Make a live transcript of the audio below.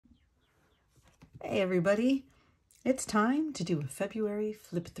Hey everybody, it's time to do a February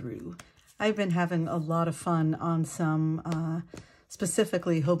flip through. I've been having a lot of fun on some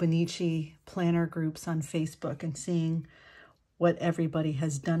specifically Hobonichi planner groups on Facebook and seeing what everybody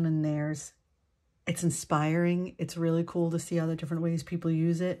has done in theirs. It's inspiring. It's really cool to see other different ways people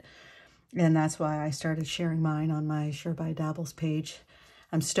use it. And that's why I started sharing mine on my Sure by Dabbles page.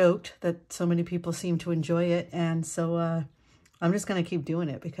 I'm stoked that so many people seem to enjoy it. And so I'm just going to keep doing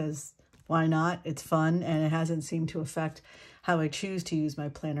it because why not? It's fun and it hasn't seemed to affect how I choose to use my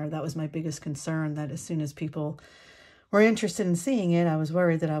planner. That was my biggest concern, that as soon as people were interested in seeing it, I was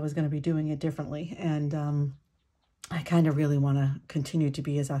worried that I was going to be doing it differently. And I kind of really want to continue to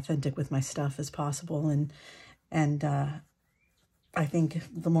be as authentic with my stuff as possible. And I think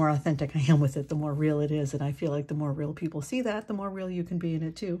the more authentic I am with it, the more real it is. And I feel like the more real people see that, the more real you can be in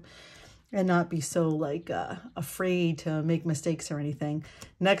it too. And not be so like afraid to make mistakes or anything.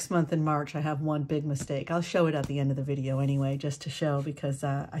 Next month in March, I have one big mistake. I'll show it at the end of the video anyway, just to show, because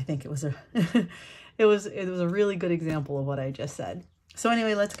I think it was a it was a really good example of what I just said. So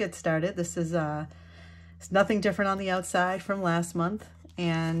anyway, let's get started. This is it's nothing different on the outside from last month,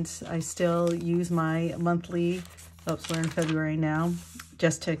 and I still use my monthly. Oops, we're in February now,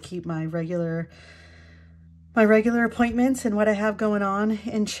 just to keep my regular appointments and what I have going on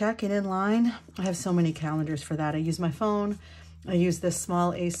in check and in line. I have so many calendars for that. I use my phone. I use this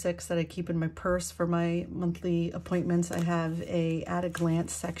small A6 that I keep in my purse for my monthly appointments. I have a at a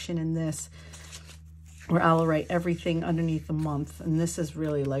glance section in this where I'll write everything underneath the month. And this is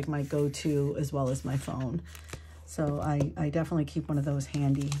really like my go-to as well as my phone. So I definitely keep one of those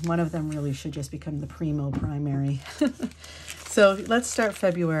handy. One of them really should just become the primo primary. So let's start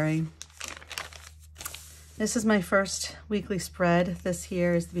February. This is my first weekly spread. This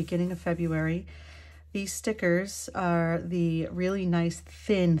here is the beginning of February. These stickers are the really nice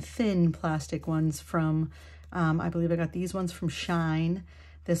thin plastic ones from, I believe I got these ones from Shine.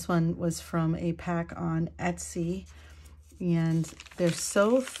 This one was from a pack on Etsy. And they're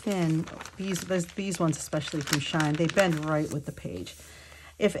so thin. These ones, especially from Shine, they bend right with the page.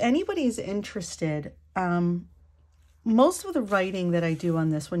 If anybody's interested, most of the writing that I do on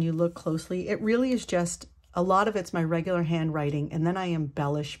this, when you look closely, it really is just, a lot of it's my regular handwriting, and then I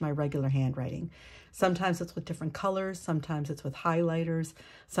embellish my regular handwriting. Sometimes it's with different colors, sometimes it's with highlighters,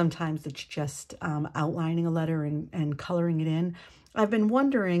 sometimes it's just outlining a letter and coloring it in. I've been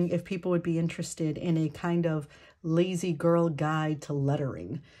wondering if people would be interested in a kind of lazy girl guide to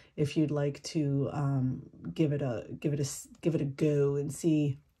lettering, if you'd like to give it a go and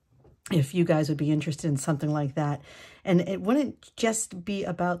see if you guys would be interested in something like that. And it wouldn't just be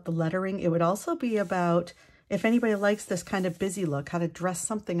about the lettering. It would also be about, if anybody likes this kind of busy look, how to dress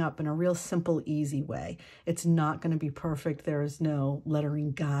something up in a real simple, easy way. It's not going to be perfect. There is no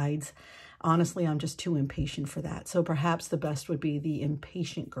lettering guides. Honestly, I'm just too impatient for that. So perhaps the best would be the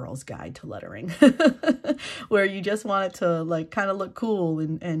Impatient Girl's Guide to Lettering, where you just want it to like kind of look cool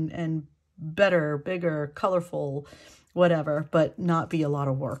and better, bigger, colorful, whatever, but not be a lot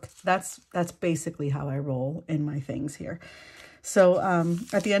of work. That's basically how I roll in my things here. So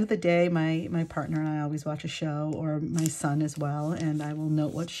at the end of the day, my partner and I always watch a show, or my son as well, and I will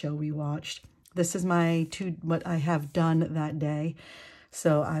note what show we watched. This is what I have done that day.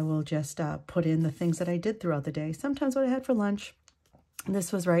 So I will just put in the things that I did throughout the day. Sometimes what I had for lunch.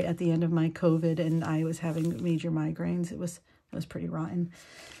 This was right at the end of my COVID, and I was having major migraines. It was pretty rotten.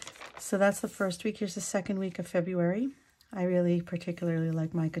 So that's the first week. Here's the second week of February. I really particularly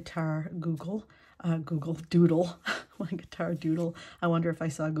like my guitar doodle. My guitar doodle. I wonder if I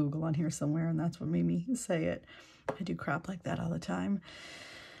saw Google on here somewhere, and that's what made me say it. I do crap like that all the time.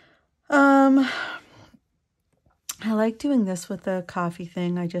 I like doing this with the coffee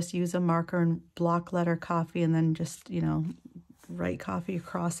thing. I just use a marker and block letter coffee, and then just, you know, write coffee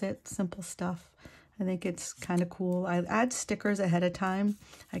across it. Simple stuff. I think it's kind of cool. I add stickers ahead of time.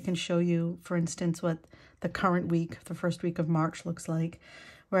 I can show you, for instance, what the current week, the first week of March, looks like,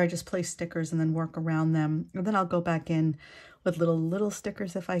 where I just place stickers and then work around them. And then I'll go back in with little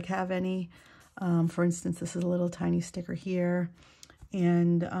stickers if I have any. For instance, this is a little tiny sticker here.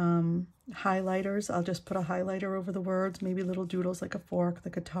 And highlighters, I'll just put a highlighter over the words, maybe little doodles like a fork, the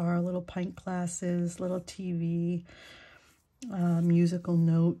guitar, little pint glasses, little TV, musical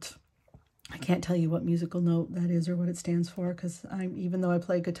note. I can't tell you what musical note that is or what it stands for, because even though I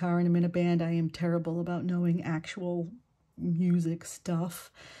play guitar and I'm in a band, I am terrible about knowing actual music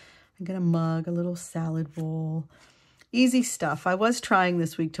stuff. I get a mug, a little salad bowl. Easy stuff. I was trying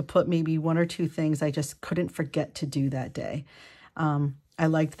this week to put maybe one or two things I just couldn't forget to do that day. I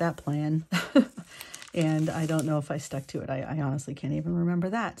liked that plan. And I don't know if I stuck to it. I honestly can't even remember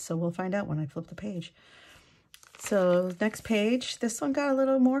that. So we'll find out when I flip the page. So next page, this one got a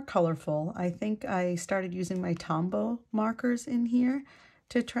little more colorful. I think I started using my Tombow markers in here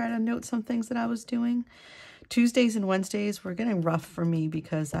to try to note some things that I was doing. Tuesdays and Wednesdays were getting rough for me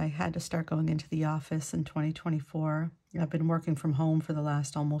because I had to start going into the office in 2024. I've been working from home for the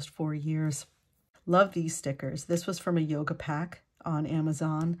last almost 4 years. Love these stickers. This was from a yoga pack on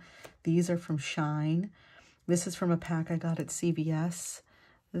Amazon. These are from Shine. This is from a pack I got at CVS.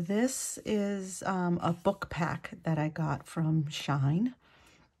 This is a book pack that I got from Shine.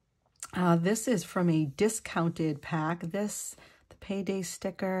 This is from a discounted pack. The payday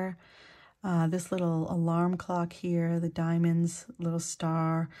sticker, this little alarm clock here, the diamonds, little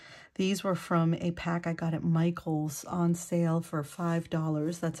star. These were from a pack I got at Michael's on sale for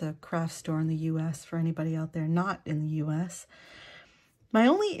 $5. That's a craft store in the U.S. for anybody out there not in the U.S. My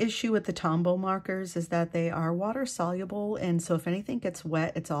only issue with the Tombow markers is that they are water soluble, and so if anything gets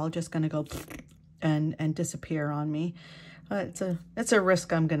wet, it's all just going to go and disappear on me. It's a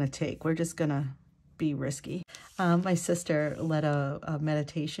risk I'm going to take. We're just going to be risky. My sister led a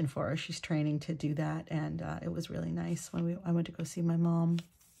meditation for her. She's training to do that, and it was really nice when I went to go see my mom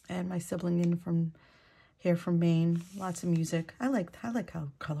and my sibling in from Maine. Lots of music. I like how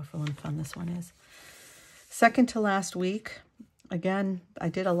colorful and fun this one is. Second to last week. Again, I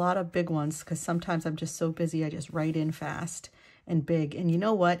did a lot of big ones because sometimes I'm just so busy, I just write in fast and big. And you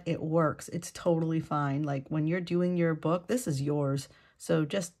know what? It works. It's totally fine. Like when you're doing your book, this is yours. So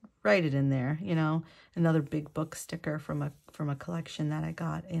just write it in there, you know. Another big book sticker from a collection that I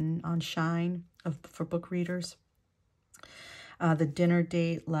got on Shine for book readers. The dinner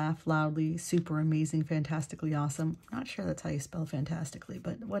date, laugh loudly, super amazing, fantastically awesome. I'm not sure that's how you spell fantastically,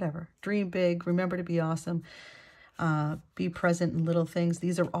 but whatever. Dream big, remember to be awesome. Be present in little things.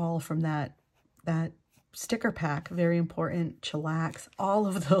 These are all from that sticker pack. Very important. Chillax. All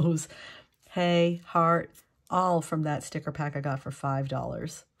of those. Hey, heart. All from that sticker pack I got for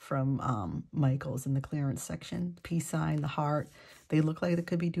 $5 from Michael's in the clearance section. Peace sign, the heart. They look like they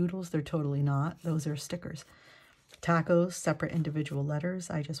could be doodles. They're totally not. Those are stickers. Tacos, separate individual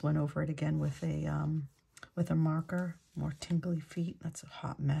letters. I just went over it again with a marker. More tingly feet. That's a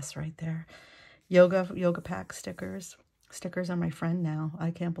hot mess right there. Yoga pack stickers. Stickers are my friend now.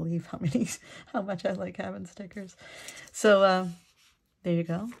 I can't believe how much I like having stickers. So there you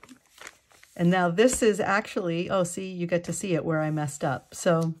go. And now this is actually, oh, see, you get to see it where I messed up.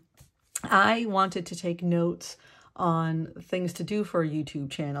 So I wanted to take notes on things to do for a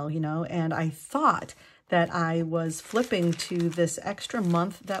YouTube channel, you know, and I thought that I was flipping to this extra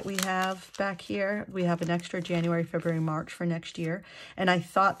month that we have back here. We have an extra January, February, March for next year. And I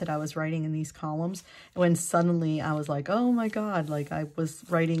thought that I was writing in these columns when suddenly I was like, oh my God, like I was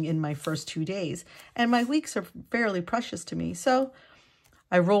writing in my first 2 days. And my weeks are fairly precious to me. So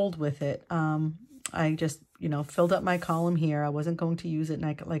I rolled with it. I just, you know, filled up my column here. I wasn't going to use it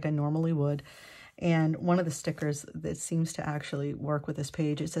like I normally would. And one of the stickers that seems to actually work with this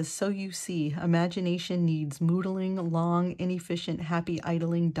page, it says, so you see, imagination needs moodling, long, inefficient, happy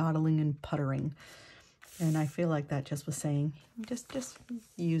idling, dawdling, and puttering. And I feel like that just was saying, just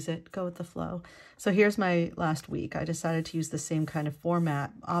use it, go with the flow. So here's my last week. I decided to use the same kind of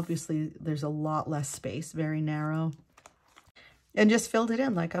format. Obviously, there's a lot less space, very narrow. And just filled it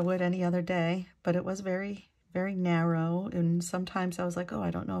in like I would any other day. But it was very narrow, and sometimes I was like, oh,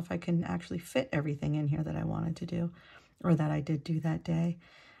 I don't know if I can actually fit everything in here that I wanted to do, or that I did do that day.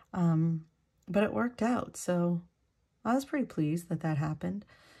 But it worked out, so I was pretty pleased that happened.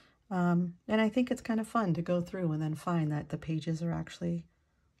 And I think it's kind of fun to go through and then find that the pages are actually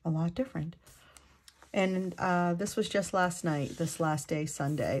a lot different. And this was just last night. This last day,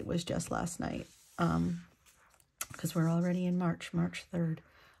 Sunday, was just last night, because we're already in March 3rd.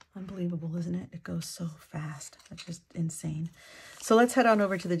 Unbelievable, isn't it? It goes so fast. It's just insane. So let's head on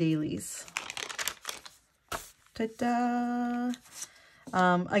over to the dailies. Ta-da!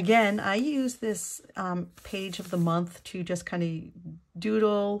 Again, I use this page of the month to just kind of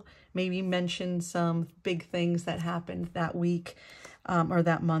doodle, maybe mention some big things that happened that week, or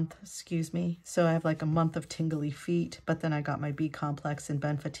that month, excuse me. So I have like a month of tingly feet, but then I got my B complex and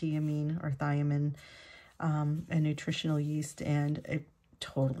benphthiamine or thiamine and nutritional yeast, and it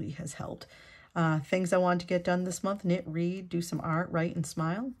totally has helped. Things I wanted to get done this month: knit, read, do some art, write, and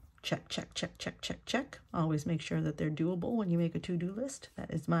smile. Check, check, check, check, check, check. Always make sure that they're doable when you make a to-do list. That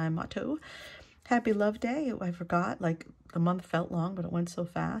is my motto. Happy Love Day. I forgot, like the month felt long, but it went so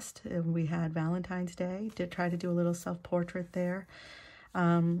fast. We had Valentine's Day. Did try to do a little self-portrait there.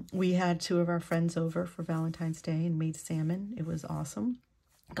 We had 2 of our friends over for Valentine's Day and made salmon. It was awesome.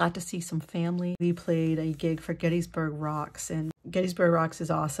 Got to see some family. We played a gig for Gettysburg Rocks, and Gettysburg Rocks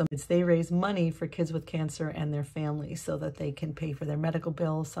is awesome. They raise money for kids with cancer and their families so that they can pay for their medical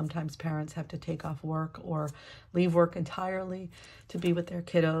bills. Sometimes parents have to take off work or leave work entirely to be with their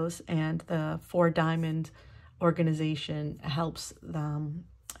kiddos, and the Four Diamond organization helps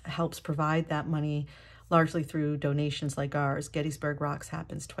provide that money largely through donations like ours. Gettysburg Rocks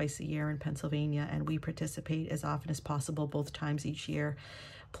happens twice a year in Pennsylvania, and we participate as often as possible, both times each year.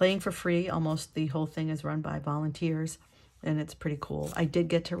 Playing for free. Almost the whole thing is run by volunteers, and it's pretty cool. I did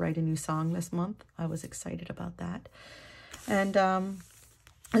get to write a new song this month. I was excited about that. And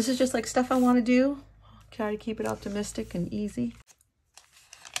this is just like stuff I want to do. Try to keep it optimistic and easy.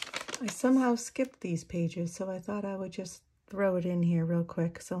 I somehow skipped these pages, so I thought I would just throw it in here real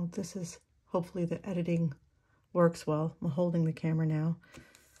quick. So this is, hopefully the editing works well. I'm holding the camera now.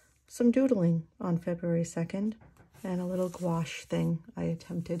 Some doodling on February 2nd. And a little gouache thing I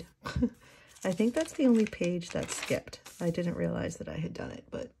attempted. I think that's the only page that skipped. I didn't realize that I had done it,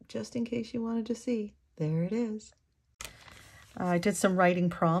 but just in case you wanted to see, there it is. I did some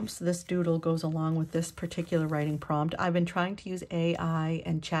writing prompts. This doodle goes along with this particular writing prompt. I've been trying to use AI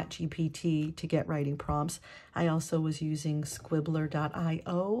and ChatGPT to get writing prompts. I also was using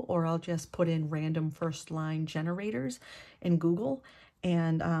squibbler.io, or I'll just put in random first line generators in Google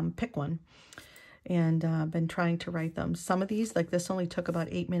and pick one. And been trying to write them. Some of these, like this only took about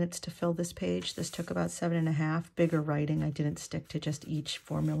 8 minutes to fill this page. This took about 7.5. Bigger writing. I didn't stick to just each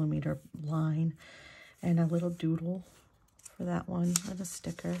 4mm line. And a little doodle for that one, and a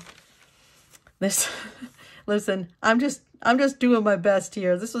sticker. This, listen, I'm just doing my best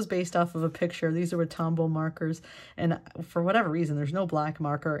here. This was based off of a picture. These are Tombow markers, and for whatever reason, there's no black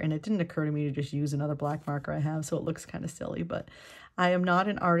marker, and it didn't occur to me to just use another black marker I have, so it looks kind of silly. But I am not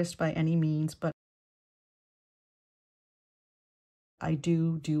an artist by any means, but I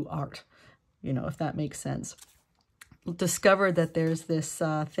do art, you know, if that makes sense. Discovered that there's this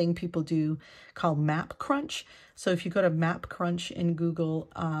thing people do called Map Crunch. So if you go to Map Crunch in Google,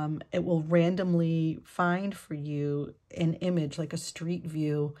 it will randomly find for you an image, like a street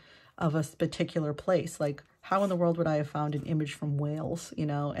view of a particular place. Like, how in the world would I have found an image from Wales, you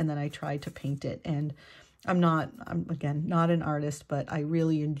know? And then I tried to paint it, and I'm again, not an artist, but I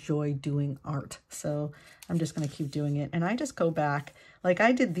really enjoy doing art. So I'm just going to keep doing it. And I just go back, like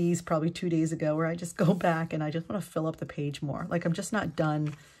I did these probably 2 days ago, where I just go back and I just want to fill up the page more. Like, I'm just not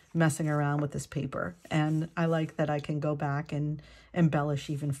done messing around with this paper. And I like that I can go back and embellish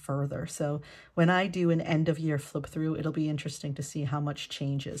even further. So when I do an end of year flip through, it'll be interesting to see how much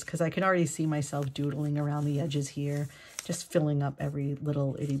changes, because I can already see myself doodling around the edges here, just filling up every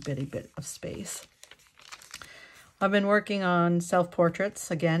little itty bitty bit of space. I've been working on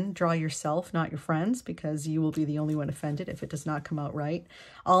self-portraits. Again, draw yourself, not your friends, because you will be the only one offended if it does not come out right.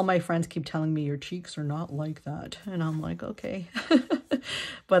 All my friends keep telling me your cheeks are not like that. And I'm like, okay.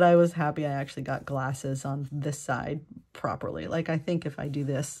 But I was happy I actually got glasses on this side properly. Like, I think if I do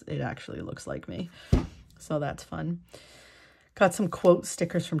this, it actually looks like me. So that's fun. Got some quote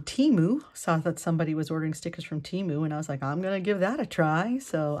stickers from Temu. Saw that somebody was ordering stickers from Temu, and I was like, I'm going to give that a try.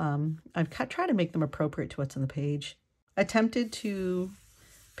 So I've tried to make them appropriate to what's on the page. Attempted to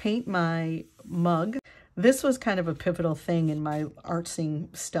paint my mug. This was kind of a pivotal thing in my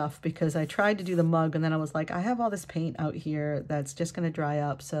artsing stuff, because I tried to do the mug, and then I was like, I have all this paint out here that's just going to dry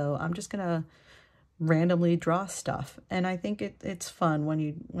up, so I'm just going to randomly draw stuff. And I think it's fun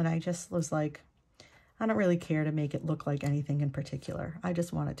when I just was like, I don't really care to make it look like anything in particular. I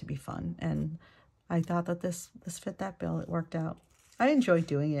just want it to be fun. And I thought that this fit that bill. It worked out. I enjoy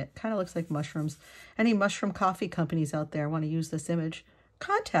doing it. Kind of looks like mushrooms. Any mushroom coffee companies out there want to use this image,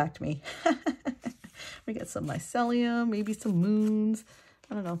 contact me. We get some mycelium, maybe some moons.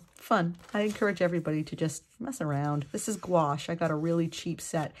 I don't know. Fun. I encourage everybody to just mess around. This is gouache. I got a really cheap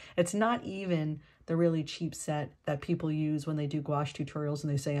set. It's not even the really cheap set that people use when they do gouache tutorials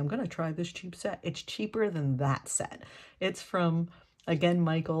and they say, I'm going to try this cheap set. It's cheaper than that set. It's from, again,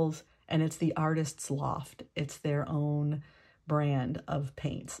 Michael's, and it's the Artist's Loft. It's their own brand of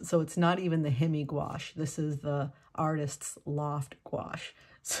paints. So it's not even the Hemi gouache. This is the Artist's Loft gouache.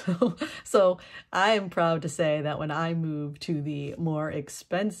 So I am proud to say that when I move to the more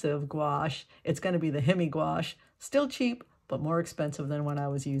expensive gouache, it's going to be the Hemi gouache. Still cheap, but more expensive than what I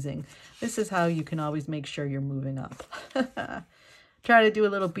was using. This is how you can always make sure you're moving up. Try to do a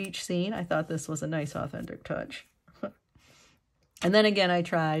little beach scene. I thought this was a nice authentic touch. And then again, I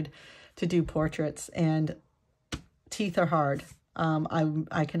tried to do portraits, and teeth are hard.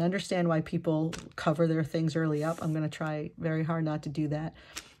 I can understand why people cover their things early up. I'm going to try very hard not to do that.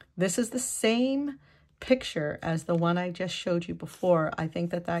 This is the same picture as the one I just showed you before, I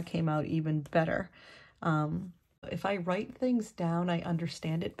think that that came out even better. If I write things down, I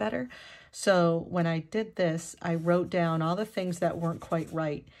understand it better. So when I did this, I wrote down all the things that weren't quite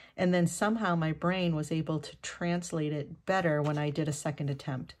right. And then somehow my brain was able to translate it better when I did a second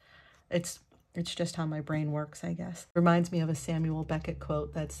attempt. It's just how my brain works, I guess. Reminds me of a Samuel Beckett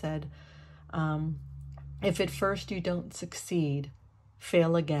quote that said, if at first you don't succeed,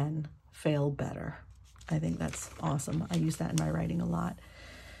 fail again, fail better. I think that's awesome. I use that in my writing a lot.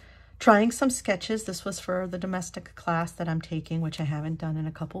 Trying some sketches. This was for the Domestika class that I'm taking, which I haven't done in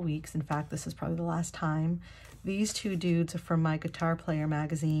a couple weeks. In fact, this is probably the last time. These two dudes are from my guitar player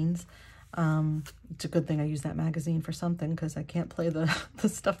magazines. It's a good thing I use that magazine for something, because I can't play the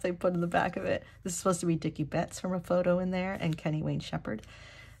stuff they put in the back of it. This is supposed to be Dickie Betts from a photo in there, and Kenny Wayne Shepherd.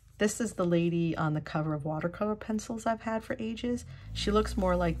 This is the lady on the cover of watercolor pencils I've had for ages. She looks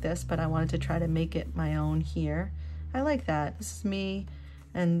more like this, but I wanted to try to make it my own here. I like that. This is me,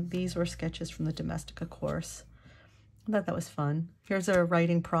 and these were sketches from the Domestika course. I thought that was fun. Here's a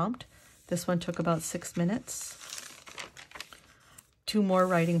writing prompt. This one took about 6 minutes. 2 more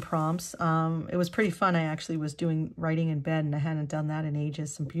writing prompts. It was pretty fun. I actually was doing writing in bed, and I hadn't done that in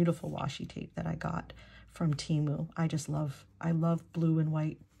ages. Some beautiful washi tape that I got from Temu. I love blue and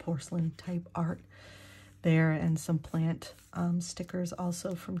white porcelain type art there, and some plant stickers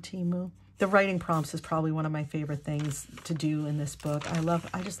also from Temu. The writing prompts is probably one of my favorite things to do in this book.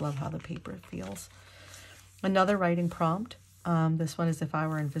 I just love how the paper feels. Another writing prompt. This one is if I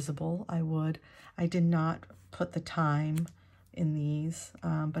were invisible, I would. I did not put the time in these,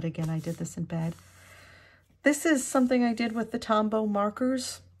 but again, I did this in bed. This is something I did with the Tombow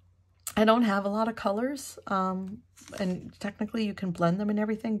markers. I don't have a lot of colors, and technically you can blend them and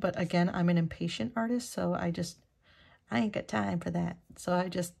everything, but again, I'm an impatient artist, so I ain't got time for that. So I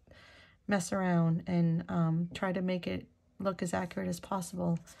just mess around and try to make it look as accurate as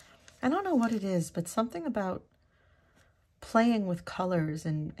possible. I don't know what it is, but something about playing with colors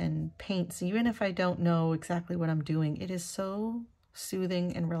and paints, even if I don't know exactly what I'm doing, it is so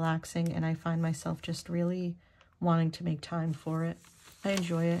soothing and relaxing, and I find myself just really wanting to make time for it. I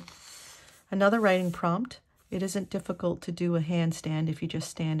enjoy it. Another writing prompt. It isn't difficult to do a handstand if you just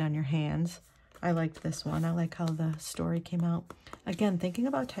stand on your hands. I liked this one. I like how the story came out. Again, thinking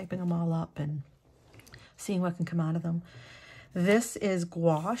about typing them all up and seeing what can come out of them. This is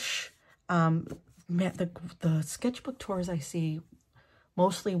gouache. The sketchbook tours I see,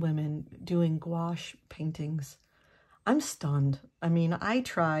 mostly women doing gouache paintings. I'm stunned. I mean, I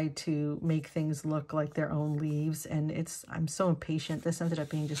try to make things look like their own leaves, and I'm so impatient. This ended up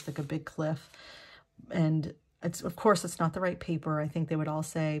being just like a big cliff. And of course, it's not the right paper. I think they would all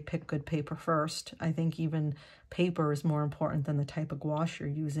say, pick good paper first. I think even paper is more important than the type of gouache you're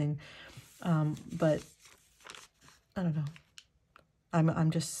using. But I don't know.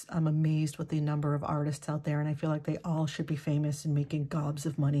 I'm amazed with the number of artists out there, and I feel like they all should be famous and making gobs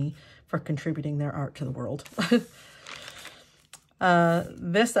of money for contributing their art to the world.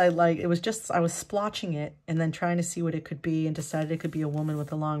 This I like. It was just, I was splotching it and then trying to see what it could be, and decided it could be a woman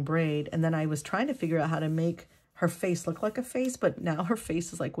with a long braid. And then I was trying to figure out how to make her face look like a face, but now her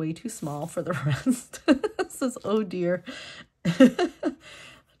face is like way too small for the rest. This is, oh dear.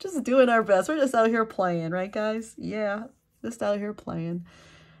 Just doing our best. We're just out here playing, right guys? Yeah, just out here playing.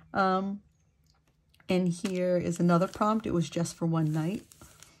 And here is another prompt. It was just for one night.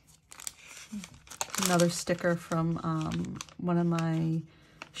 Another sticker from one of my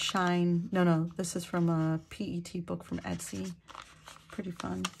Shine. No, this is from a PET book from Etsy. Pretty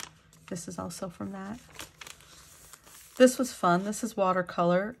fun. This is also from that. This was fun. This is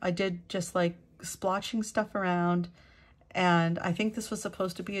watercolor. I did just like splotching stuff around, and I think this was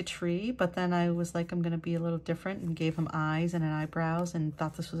supposed to be a tree, but then I was like, I'm going to be a little different, and gave him eyes and an eyebrows, and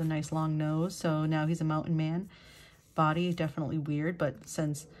thought this was a nice long nose. So now he's a mountain man. Body, definitely weird, but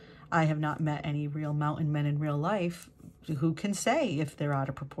since I have not met any real mountain men in real life, who can say if they're out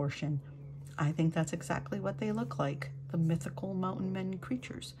of proportion? I think that's exactly what they look like, the mythical mountain men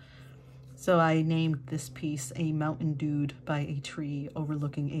creatures. So I named this piece A Mountain Dude by a Tree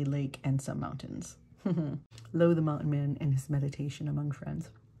Overlooking a Lake and Some Mountains. Lo, the mountain man in his meditation among friends.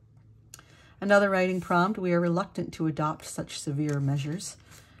 Another writing prompt. We are reluctant to adopt such severe measures.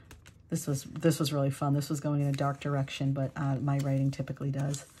 This was really fun. This was going in a dark direction, but my writing typically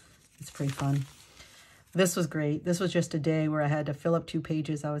does. It's pretty fun. This was great. This was just a day where I had to fill up 2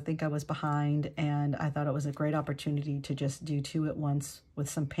 pages. I would think I was behind, and I thought it was a great opportunity to just do 2 at once with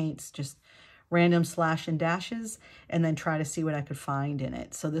some paints, just random slash and dashes and then try to see what I could find in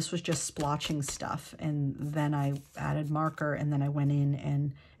it. So this was just splotching stuff, and then I added marker, and then I went in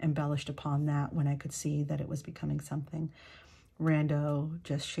and embellished upon that when I could see that it was becoming something rando,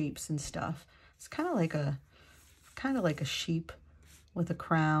 just shapes and stuff. It's kind of like a sheep with a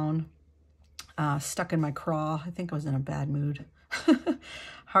crown stuck in my craw. I think I was in a bad mood.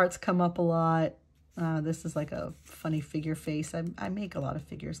 Hearts come up a lot. This is like a funny figure face. I make a lot of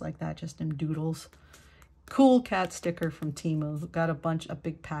figures like that, just in doodles. Cool cat sticker from Temu. Got a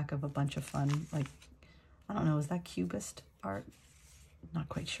big pack of a bunch of fun, like, I don't know, is that cubist art? Not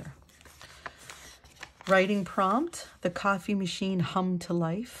quite sure. Writing prompt, the coffee machine hummed to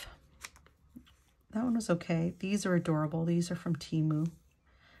life. That one was okay. These are adorable. These are from Temu.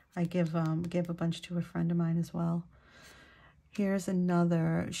 I gave a bunch to a friend of mine as well. Here's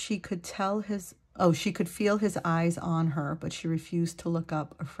another. She could feel his eyes on her, but she refused to look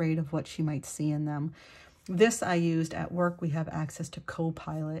up, afraid of what she might see in them. This I used at work. We have access to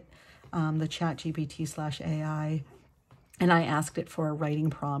Copilot, the ChatGPT/AI, and I asked it for a writing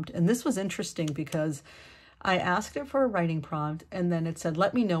prompt. And this was interesting because I asked it for a writing prompt, and then it said,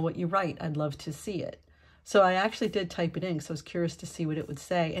 let me know what you write. I'd love to see it. So I actually did type it in, so I was curious to see what it would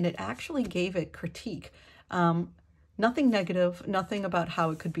say. And it actually gave it critique. Nothing negative, nothing about how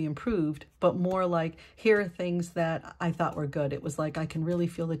it could be improved, but more like, here are things that I thought were good. It was like, I can really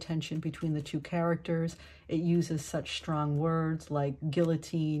feel the tension between the two characters. It uses such strong words like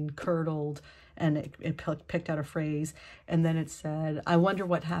guillotine, curdled, and it picked out a phrase. And then it said, I wonder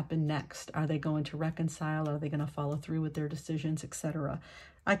what happened next. Are they going to reconcile? Are they going to follow through with their decisions, etc.?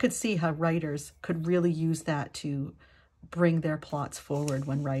 I could see how writers could really use that to bring their plots forward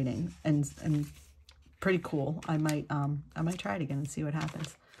when writing, and pretty cool. I might try it again and see what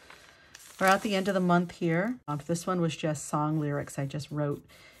happens. We're at the end of the month here. This one was just song lyrics I just wrote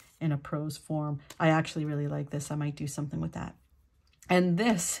in a prose form. I actually really like this. I might do something with that. And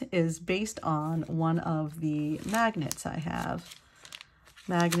this is based on one of the magnets I have.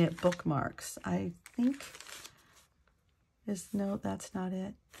 Magnet bookmarks. I think no, that's not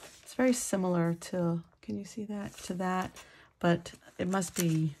it. It's very similar to, can you see that? To that, but it must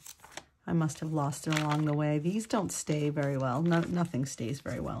be, I must have lost it along the way. These don't stay very well. Nothing stays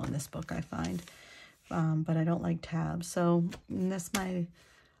very well in this book, I find. But I don't like tabs. So that's my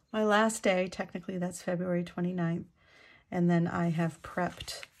last day. Technically, that's February 29th. And then I have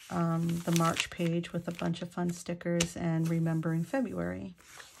prepped the March page with a bunch of fun stickers and remembering February.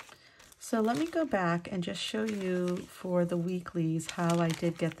 So let me go back and just show you for the weeklies how I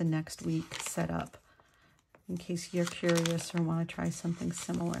did get the next week set up, in case you're curious or want to try something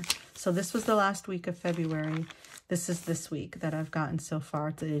similar. So this was the last week of February. This is this week that I've gotten so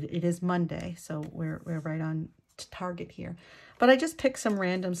far. It is Monday, so we're right on target here. But I just picked some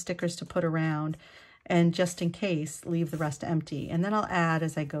random stickers to put around, and just in case, leave the rest empty. And then I'll add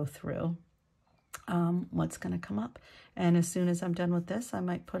as I go through what's going to come up. And as soon as I'm done with this, I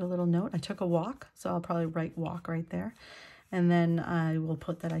might put a little note. I took a walk, so I'll probably write walk right there. And then I will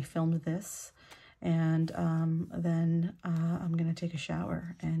put that I filmed this. And then I'm going to take a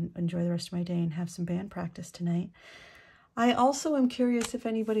shower and enjoy the rest of my day and have some band practice tonight. I also am curious if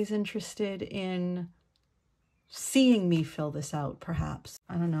anybody's interested in seeing me fill this out, perhaps.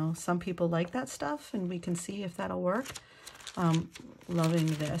 I don't know. Some people like that stuff, and we can see if that'll work. Loving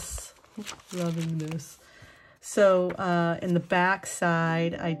this. Loving this. So in the back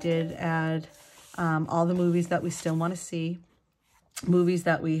side, I did add all the movies that we still want to see. Movies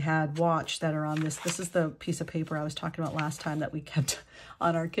that we had watched that are on this. This is the piece of paper I was talking about last time that we kept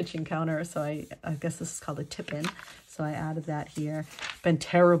on our kitchen counter. So I guess this is called a tip-in. So I added that here. Been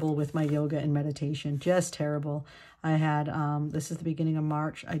terrible with my yoga and meditation. Just terrible. I had, this is the beginning of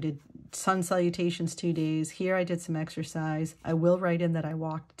March. I did sun salutations 2 days. Here I did some exercise. I will write in that I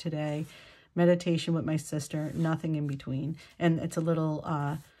walked today. Meditation with my sister. Nothing in between. And it's a little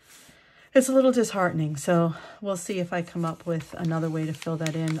disheartening, so we'll see if I come up with another way to fill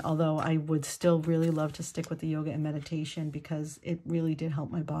that in, although I would still really love to stick with the yoga and meditation because it really did help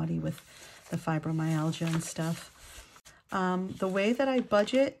my body with the fibromyalgia and stuff. The way that I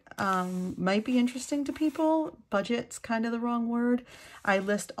budget might be interesting to people. Budget's kind of the wrong word. I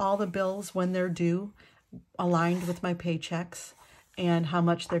list all the bills when they're due, aligned with my paychecks and how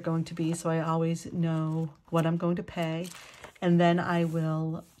much they're going to be, so I always know what I'm going to pay. And then I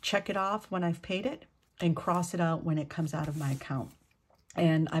will check it off when I've paid it and cross it out when it comes out of my account.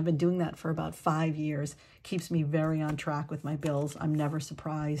 And I've been doing that for about 5 years. Keeps me very on track with my bills. I'm never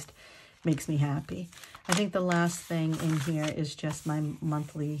surprised. Makes me happy. I think the last thing in here is just my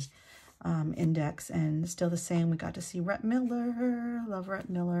monthly index, and still the same. We got to see Rhett Miller. Love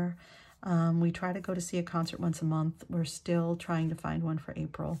Rhett Miller. We try to go to see a concert once a month. We're still trying to find one for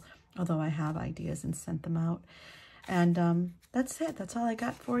April, although I have ideas and sent them out. And that's it. That's all I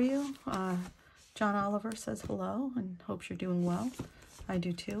got for you. John Oliver says hello and hopes you're doing well. I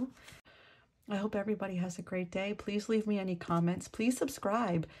do too. I hope everybody has a great day. Please leave me any comments. Please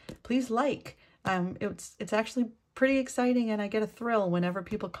subscribe. Please like. It's actually pretty exciting, and I get a thrill whenever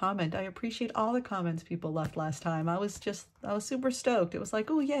people comment. I appreciate all the comments people left last time. I was super stoked. It was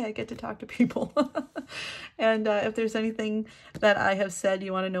like, oh yeah, I get to talk to people. And if there's anything that I have said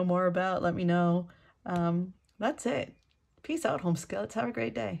you want to know more about, let me know. That's it. Peace out, home skillets. Have a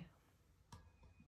great day.